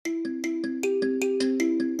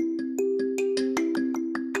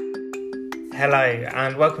Hello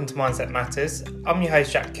and welcome to Mindset Matters. I'm your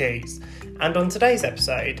host Jack Coos, and on today's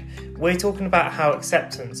episode we're talking about how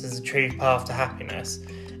acceptance is a true path to happiness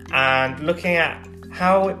and looking at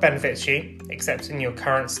how it benefits you, accepting your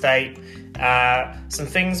current state, some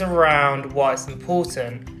things around why it's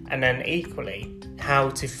important, and then equally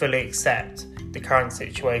how to fully accept the current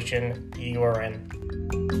situation you are in.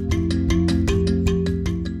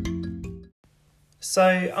 So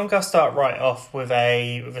I'm going to start right off with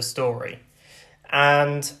a story,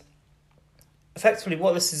 and effectively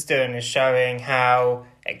what this is doing is showing how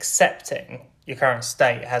accepting your current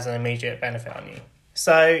state has an immediate benefit on you.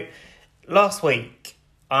 So last week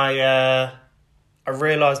I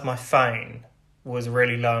realised my phone was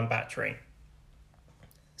really low on battery.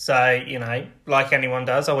 So, like anyone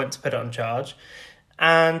does, I went to put it on charge,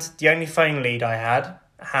 and the only phone lead I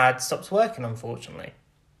had stopped working, unfortunately.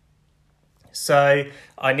 So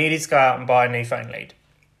I needed to go out and buy a new phone lead.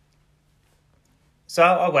 So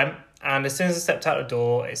I went, and as soon as I stepped out the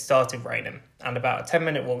door, it started raining. And about a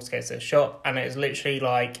 10-minute walk to get to the shop, and it was literally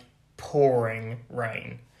like pouring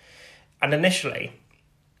rain. And initially,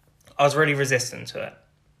 I was really resistant to it.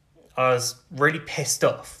 I was really pissed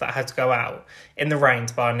off that I had to go out in the rain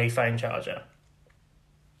to buy a new phone charger.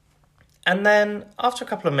 And then, after a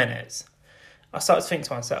couple of minutes, I started to think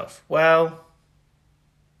to myself, well,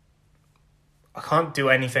 I can't do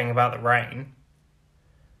anything about the rain.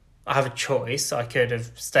 I have a choice. I could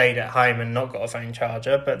have stayed at home and not got a phone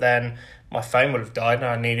charger, but then my phone would have died and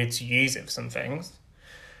I needed to use it for some things.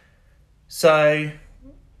 So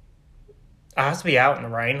I have to be out in the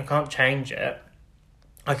rain. I can't change it.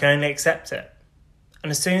 I can only accept it.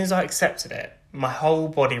 And as soon as I accepted it, my whole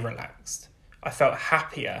body relaxed. I felt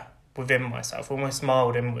happier within myself, almost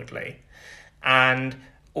smiled inwardly. And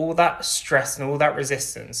all that stress and all that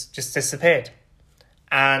resistance just disappeared.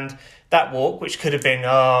 And that walk, which could have been,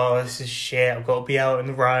 oh, this is shit, I've got to be out in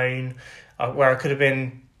the rain, where I could have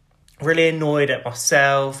been really annoyed at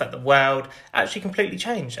myself, at the world, actually completely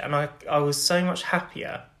changed. And I was so much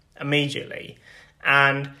happier immediately.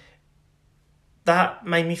 And that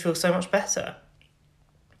made me feel so much better.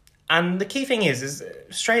 And the key thing is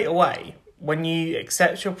straight away, when you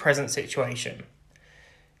accept your present situation,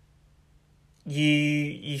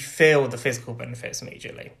 you feel the physical benefits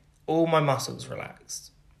immediately. All my muscles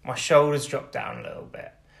relaxed. My shoulders dropped down a little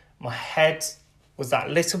bit. My head was that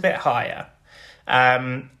little bit higher.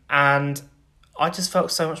 And I just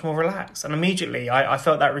felt so much more relaxed. And immediately I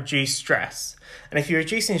felt that reduced stress. And if you're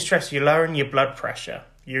reducing stress, you're lowering your blood pressure.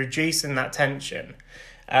 You're reducing that tension.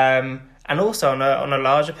 And also on a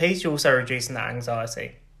larger piece, you're also reducing that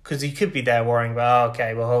anxiety. Because you could be there worrying about,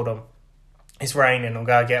 okay, well, hold on. It's raining, I'm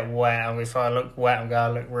going to get wet, and if I look wet, I'm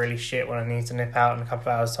going to look really shit when I need to nip out in a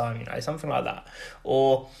couple of hours' time, something like that.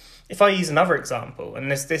 Or if I use another example,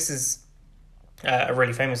 and this is a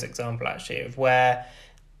really famous example, actually, of where,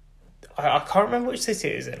 I can't remember which city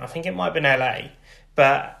it is in, I think it might have been LA,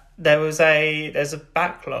 but there's a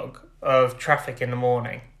backlog of traffic in the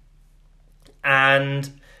morning,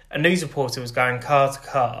 and a news reporter was going car to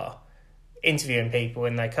car, interviewing people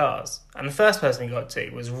in their cars. And the first person he got to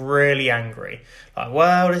was really angry. Like,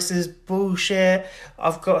 well, this is bullshit.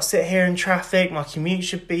 I've got to sit here in traffic. My commute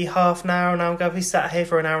should be half an hour, and now I'm going to be sat here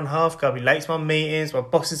for an hour and a half. Going to be late to my meetings. My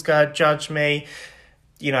boss is going to judge me.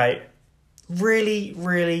 Really,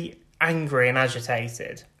 really angry and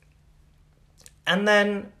agitated. And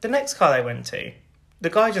then the next car they went to, the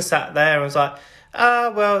guy just sat there and was like,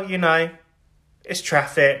 it's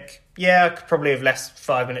traffic. Yeah, I could probably have left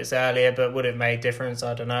 5 minutes earlier, but would it have made a difference?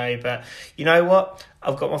 I don't know. But you know what?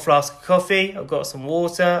 I've got my flask of coffee. I've got some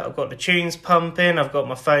water. I've got the tunes pumping. I've got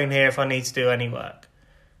my phone here if I need to do any work.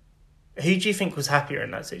 Who do you think was happier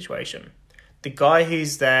in that situation? The guy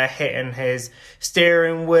who's there hitting his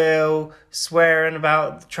steering wheel, swearing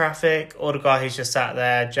about the traffic, or the guy who's just sat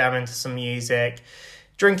there jamming to some music,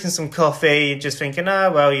 drinking some coffee, just thinking,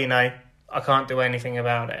 I can't do anything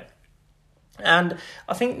about it. And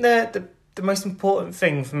I think the most important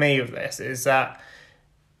thing for me with this is that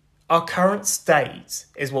our current state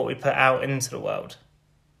is what we put out into the world.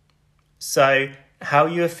 So how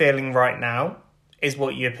you're feeling right now is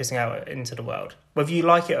what you're putting out into the world. Whether you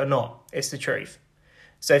like it or not, it's the truth.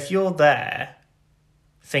 So if you're there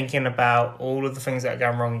thinking about all of the things that are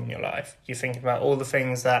going wrong in your life, you're thinking about all the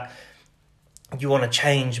things that you want to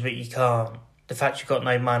change but you can't, the fact you've got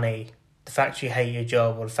no money, the fact you hate your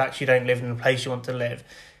job, or the fact you don't live in the place you want to live,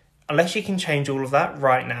 unless you can change all of that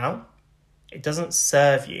right now, it doesn't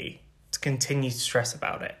serve you to continue to stress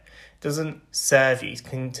about it. It doesn't serve you to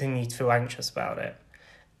continue to feel anxious about it.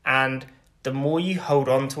 And the more you hold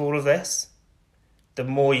on to all of this, the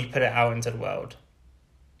more you put it out into the world.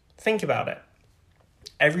 Think about it.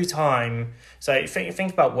 Every time, so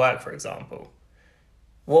think about work, for example.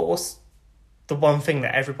 What was the one thing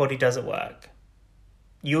that everybody does at work?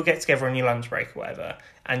 You'll get together on your lunch break or whatever,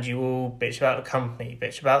 and you will bitch about the company,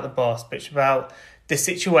 bitch about the boss, bitch about the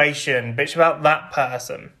situation, bitch about that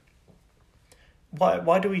person.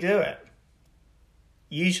 Why do we do it?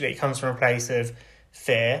 Usually it comes from a place of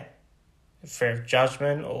fear of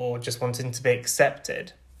judgment, or just wanting to be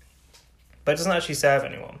accepted. But it doesn't actually serve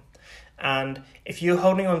anyone. And if you're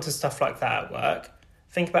holding on to stuff like that at work,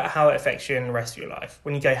 think about how it affects you in the rest of your life.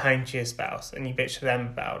 When you go home to your spouse and you bitch to them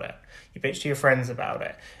about it, you bitch to your friends about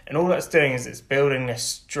it, and all that's doing is it's building this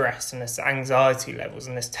stress and this anxiety levels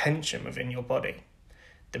and this tension within your body.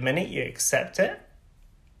 The minute you accept it,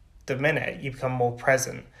 the minute you become more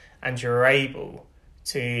present and you're able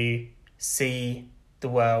to see the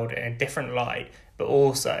world in a different light, but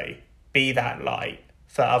also be that light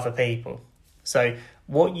for other people. So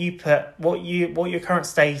what your current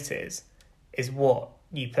state is what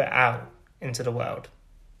you put out into the world.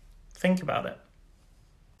 Think about it.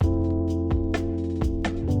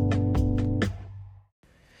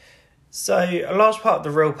 So a large part of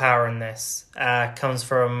the real power in this comes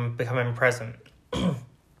from becoming present.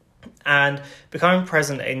 And becoming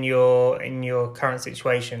present in your current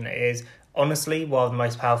situation is honestly one of the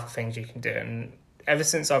most powerful things you can do. And ever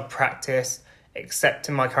since I've practiced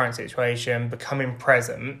accepting my current situation, becoming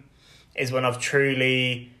present, is when I've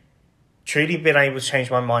truly been able to change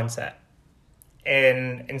my mindset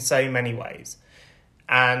in so many ways.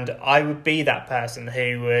 And I would be that person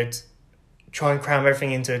who would try and cram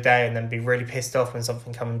everything into a day and then be really pissed off when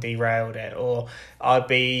something come and derailed it. Or I'd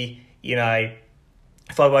be,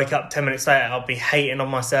 if I wake up 10 minutes later, I'll be hating on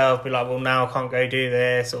myself, be like, well, now I can't go do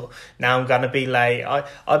this, or now I'm going to be late.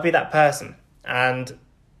 I'd be that person. And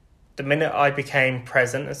the minute I became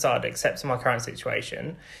present and started accepting my current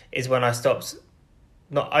situation is when I stopped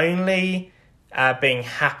not only being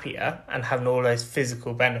happier and having all those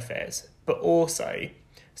physical benefits, but also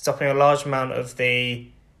stopping a large amount of the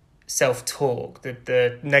self-talk,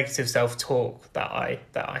 the negative self-talk that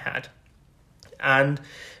I had. And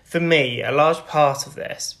for me, a large part of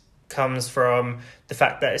this comes from the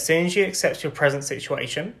fact that as soon as you accept your present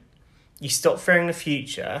situation, you stop fearing the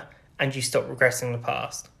future and you stop regressing the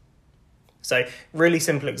past. So, really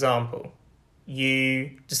simple example.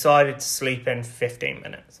 You decided to sleep in for 15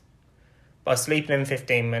 minutes. By sleeping in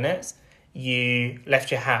 15 minutes, you left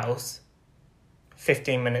your house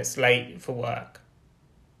 15 minutes late for work,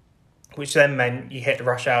 which then meant you hit the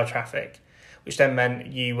rush hour traffic, which then meant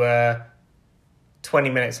you were 20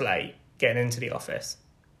 minutes late getting into the office.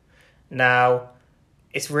 Now,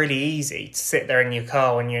 it's really easy to sit there in your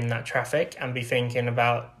car when you're in that traffic and be thinking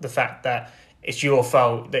about the fact that it's your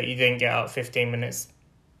fault that you didn't get out 15 minutes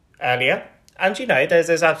earlier. And,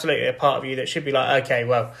 there's absolutely a part of you that should be like, okay,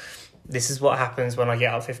 well, this is what happens when I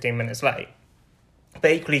get out 15 minutes late.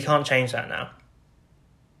 But equally, you can't change that now.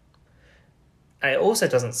 And it also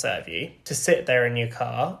doesn't serve you to sit there in your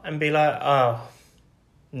car and be like, oh,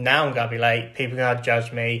 now I'm going to be late. People are going to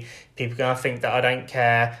judge me. People are going to think that I don't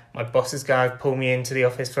care. My boss is going to pull me into the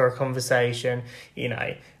office for a conversation.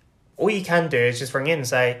 All you can do is just ring in and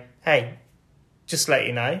say, hey, just to let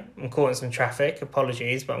you know, I'm caught in some traffic.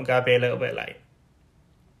 Apologies, but I'm going to be a little bit late.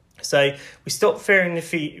 So we stop fearing the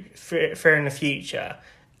future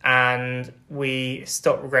and we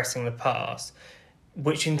stop regressing the past,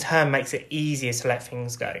 which in turn makes it easier to let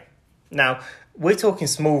things go. Now, we're talking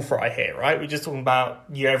small fry here, right? We're just talking about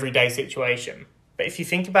your everyday situation. But if you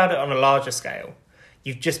think about it on a larger scale,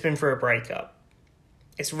 you've just been through a breakup.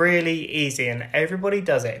 It's really easy, and everybody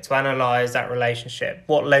does it, to analyse that relationship.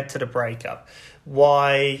 What led to the breakup?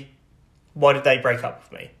 Why did they break up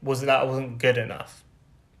with me? Was it that I wasn't good enough?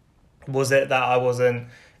 Was it that I wasn't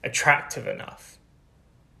attractive enough?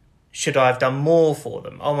 Should I have done more for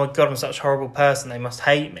them? Oh my God, I'm such a horrible person. They must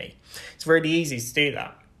hate me. It's really easy to do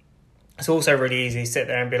that. It's also really easy to sit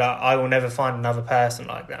there and be like, I will never find another person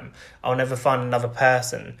like them. I'll never find another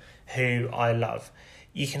person who I love.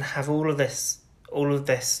 You can have all of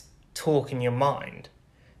this talk in your mind.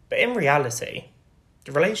 But in reality,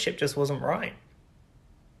 the relationship just wasn't right.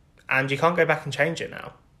 And you can't go back and change it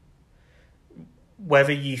now.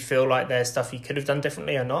 Whether you feel like there's stuff you could have done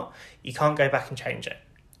differently or not, you can't go back and change it.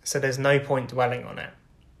 So there's no point dwelling on it.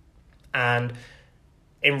 And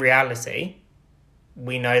in reality,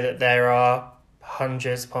 we know that there are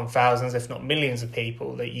hundreds upon thousands, if not millions of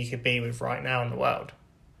people that you could be with right now in the world.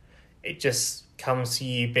 It just comes to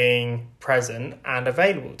you being present and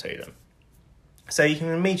available to them. So you can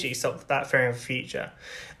immediately stop that fear of the future.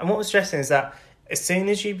 And what we're stressing is that as soon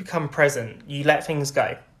as you become present, you let things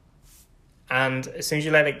go. And as soon as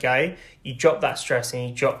you let it go, you drop that stress and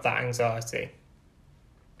you drop that anxiety.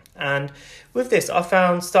 And with this, I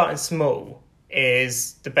found starting small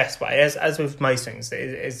is the best way. As with most things, it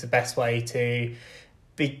is the best way to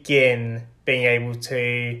begin being able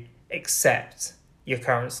to accept your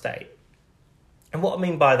current state. And what I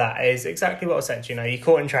mean by that is exactly what I said. You're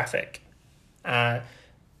caught in traffic.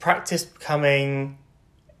 Practice becoming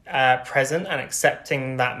present and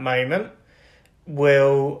accepting that moment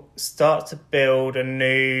will start to build a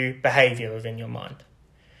new behaviour within your mind.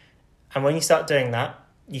 And when you start doing that,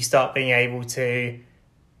 you start being able to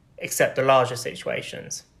accept the larger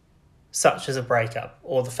situations, such as a breakup,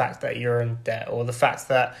 or the fact that you're in debt, or the fact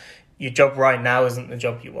that your job right now isn't the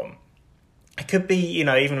job you want. It could be,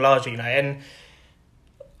 even larger, and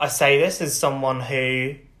I say this as someone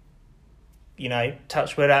who,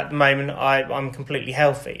 touch wood, at the moment, I'm completely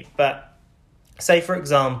healthy. But say, for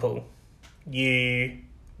example, you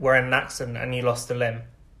were in an accident and you lost a limb.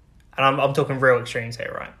 And I'm talking real extremes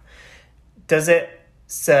here, right? Does it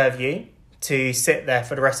serve you to sit there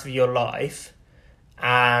for the rest of your life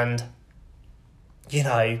and,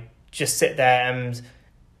 just sit there and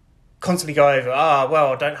constantly go over,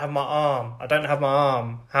 I don't have my arm.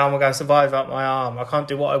 How am I going to survive without my arm? I can't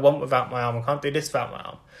do what I want without my arm. I can't do this without my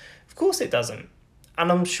arm. Of course it doesn't.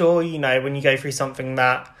 And I'm sure, when you go through something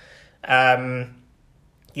that,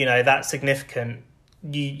 that's significant,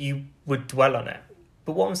 you would dwell on it.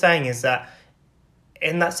 But what I'm saying is that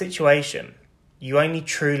in that situation, you only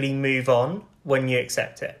truly move on when you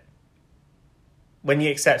accept it. When you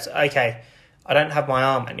accept, okay, I don't have my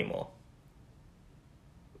arm anymore.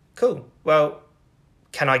 Cool. Well,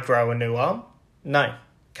 can I grow a new arm? No.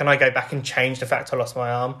 Can I go back and change the fact I lost my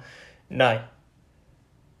arm? No.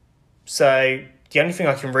 So the only thing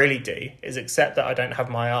I can really do is accept that I don't have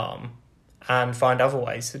my arm and find other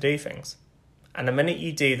ways to do things. And the minute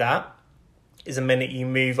you do that is the minute you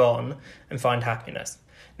move on and find happiness.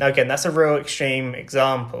 Now, again, that's a real extreme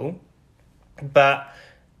example, but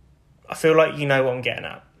I feel like you know what I'm getting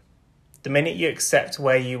at. The minute you accept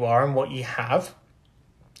where you are and what you have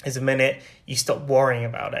is the minute you stop worrying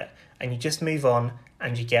about it and you just move on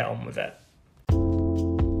and you get on with it.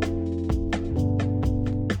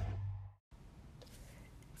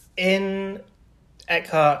 In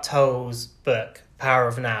Eckhart Tolle's book, Power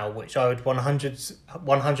of Now, which I would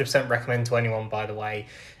 100% recommend to anyone, by the way,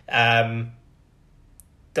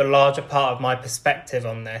 the larger part of my perspective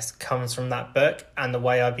on this comes from that book, and the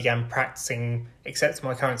way I began practicing accepting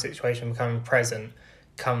my current situation, becoming present,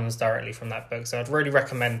 comes directly from that book. So I'd really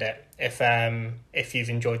recommend it if you've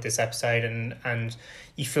enjoyed this episode and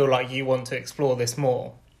you feel like you want to explore this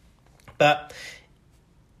more. But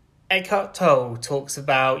Eckhart Tolle talks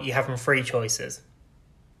about you having three choices.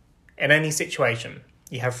 In any situation,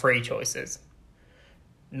 you have three choices.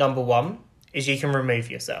 Number one is you can remove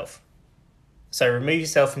yourself. So remove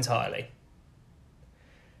yourself entirely.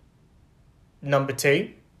 Number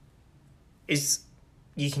two is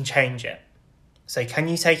you can change it. So can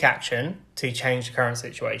you take action to change the current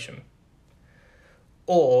situation?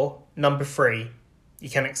 Or number three, you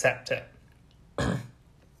can accept it.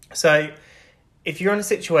 So if you're in a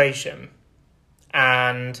situation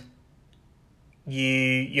and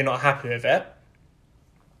you're not happy with it,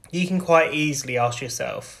 you can quite easily ask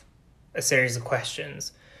yourself a series of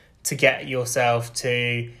questions to get yourself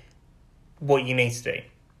to what you need to do.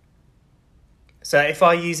 So if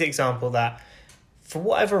I use the example that for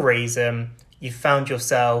whatever reason you've found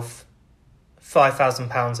yourself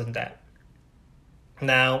 £5,000 in debt.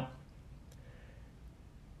 Now,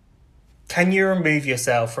 can you remove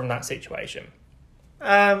yourself from that situation?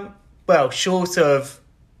 Well, short of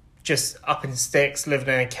just up in sticks, living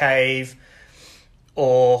in a cave,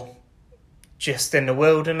 or just in the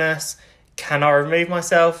wilderness, can I remove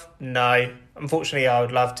myself? No. Unfortunately, I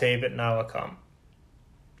would love to, but no, I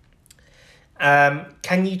can't.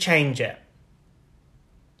 Can you change it?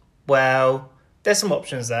 Well, there's some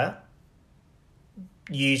options there.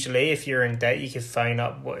 Usually, if you're in debt, you can phone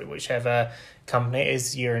up whichever company it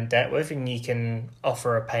is you're in debt with, and you can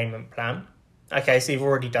offer a payment plan. Okay, so you've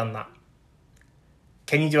already done that.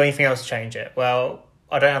 Can you do anything else to change it? Well,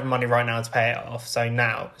 I don't have money right now to pay it off, so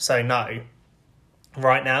no.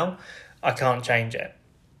 Right now, I can't change it.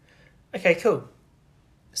 Okay, cool.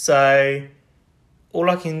 So all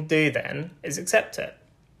I can do then is accept it.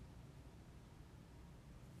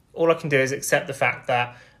 All I can do is accept the fact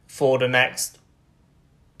that for the next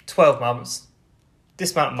 12 months,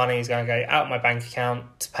 this amount of money is going to go out of my bank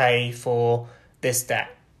account to pay for this debt.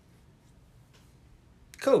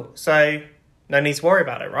 Cool. So no need to worry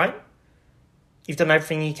about it, right? You've done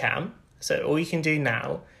everything you can. So all you can do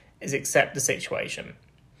now is accept the situation.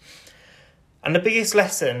 And the biggest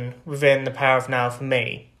lesson within the power of now for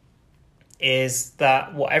me is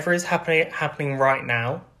that whatever is happening right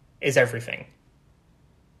now is everything.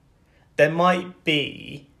 There might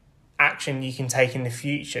be action you can take in the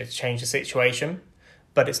future to change the situation,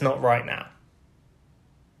 but it's not right now.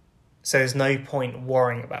 So there's no point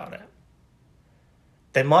worrying about it.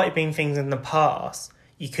 There might have been things in the past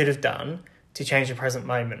you could have done to change the present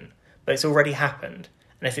moment, but it's already happened.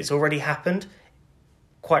 And if it's already happened,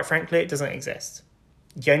 quite frankly, it doesn't exist.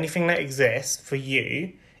 The only thing that exists for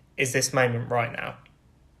you is this moment right now.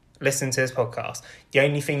 Listen to this podcast. The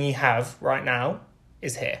only thing you have right now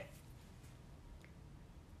is here.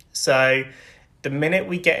 So the minute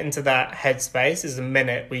we get into that headspace is the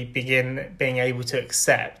minute we begin being able to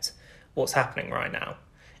accept what's happening right now.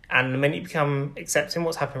 And the minute you become accepting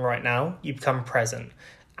what's happening right now, you become present.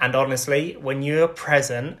 And honestly, when you're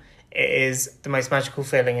present, it is the most magical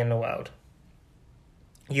feeling in the world.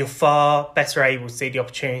 You're far better able to see the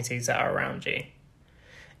opportunities that are around you.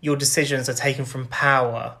 Your decisions are taken from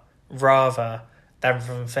power rather than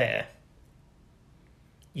from fear.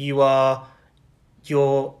 You're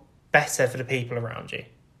better for the people around you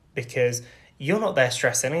because you're not there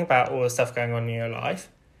stressing about all the stuff going on in your life.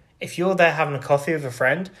 If you're there having a coffee with a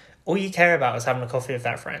friend, all you care about is having a coffee with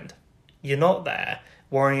that friend. You're not there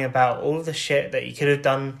worrying about all of the shit that you could have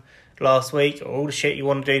done last week or all the shit you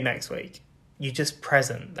want to do next week. You're just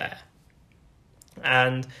present there.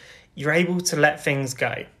 And you're able to let things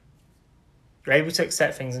go. You're able to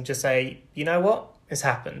accept things and just say, you know what? It's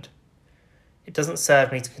happened. It doesn't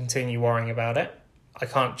serve me to continue worrying about it. I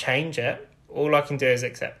can't change it. All I can do is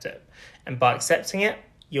accept it. And by accepting it,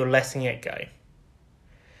 you're letting it go.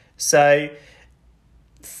 So,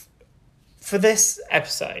 for this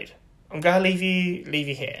episode, I'm going to leave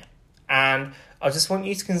you here. And I just want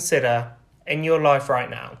you to consider in your life right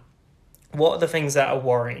now, what are the things that are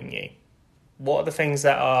worrying you? What are the things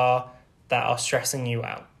that are stressing you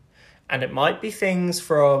out? And it might be things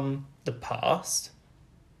from the past.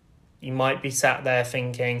 You might be sat there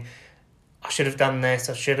thinking, I should have done this,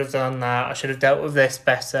 I should have done that, I should have dealt with this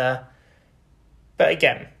better. But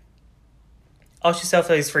again, ask yourself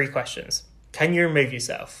those 3 questions. Can you remove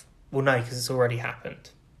yourself? Well, no, because it's already happened.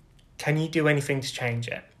 Can you do anything to change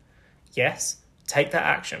it? Yes, take that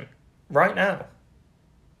action right now.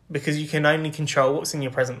 Because you can only control what's in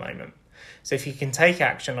your present moment. So if you can take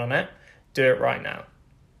action on it, do it right now.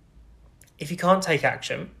 If you can't take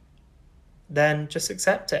action, then just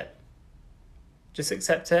accept it. Just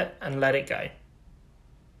accept it and let it go.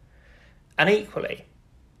 And equally,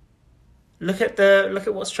 look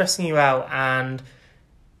at what's stressing you out and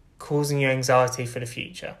causing you anxiety for the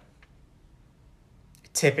future.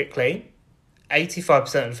 Typically,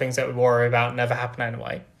 85% of the things that we worry about never happen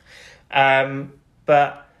anyway.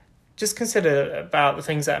 But just consider about the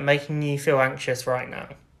things that are making you feel anxious right now.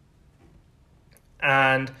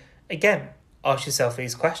 And again, ask yourself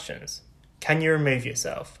these questions. Can you remove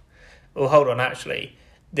yourself? Well, hold on, actually,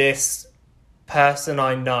 this person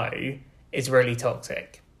I know is really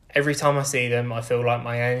toxic. Every time I see them, I feel like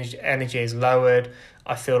my energy is lowered.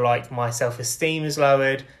 I feel like my self-esteem is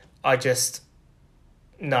lowered.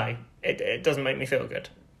 No, it doesn't make me feel good.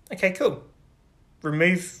 Okay, cool.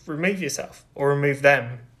 Remove yourself or remove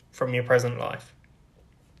them from your present life.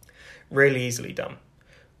 Really easily done.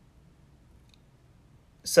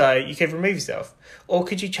 So you could remove yourself. Or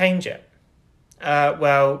could you change it?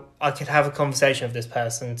 Well, I could have a conversation with this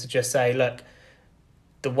person to just say, look,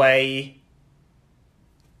 the way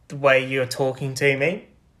you're talking to me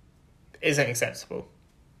isn't acceptable.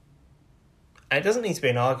 And it doesn't need to be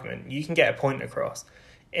an argument. You can get a point across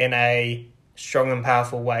in a strong and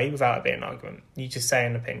powerful way without it being an argument. You just say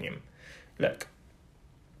an opinion. Look,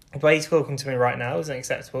 the way you're talking to me right now isn't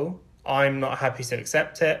acceptable. I'm not happy to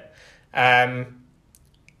accept it.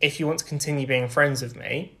 If you want to continue being friends with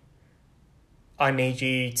me, I need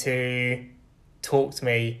you to talk to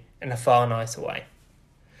me in a far nicer way.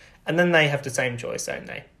 And then they have the same choice, don't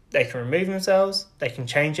they? They can remove themselves, they can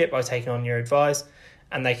change it by taking on your advice,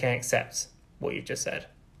 and they can accept what you've just said.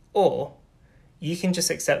 Or you can just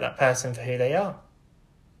accept that person for who they are.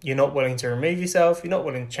 You're not willing to remove yourself, you're not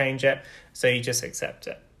willing to change it, so you just accept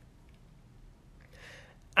it.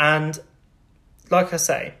 And like I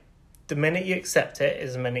say, the minute you accept it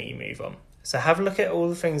is the minute you move on. So have a look at all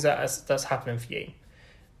the things that's happening for you.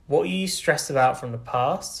 What are you stressed about from the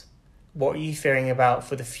past? What are you fearing about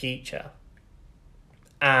for the future?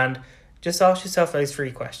 And just ask yourself those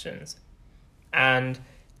 3 questions. And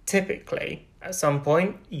typically, at some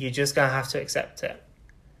point, you're just going to have to accept it.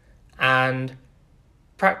 And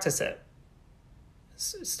practice it.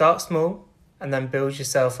 Start small and then build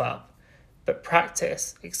yourself up. but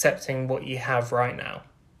practice accepting what you have right now.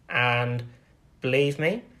 And believe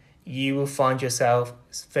me, you will find yourself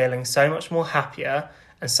feeling so much more happier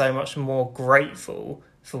and so much more grateful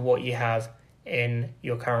for what you have in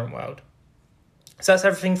your current world. So that's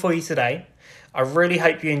everything for you today. I really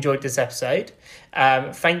hope you enjoyed this episode.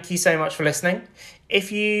 Thank you so much for listening.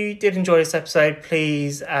 If you did enjoy this episode,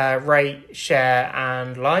 please rate, share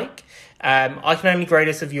and like. I can only grow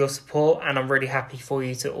this with your support, and I'm really happy for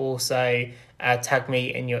you to also tag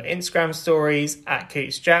me in your Instagram stories at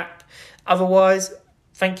CootsJap. Otherwise,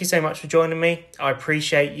 thank you so much for joining me. I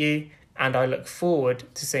appreciate you, and I look forward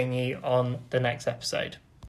to seeing you on the next episode.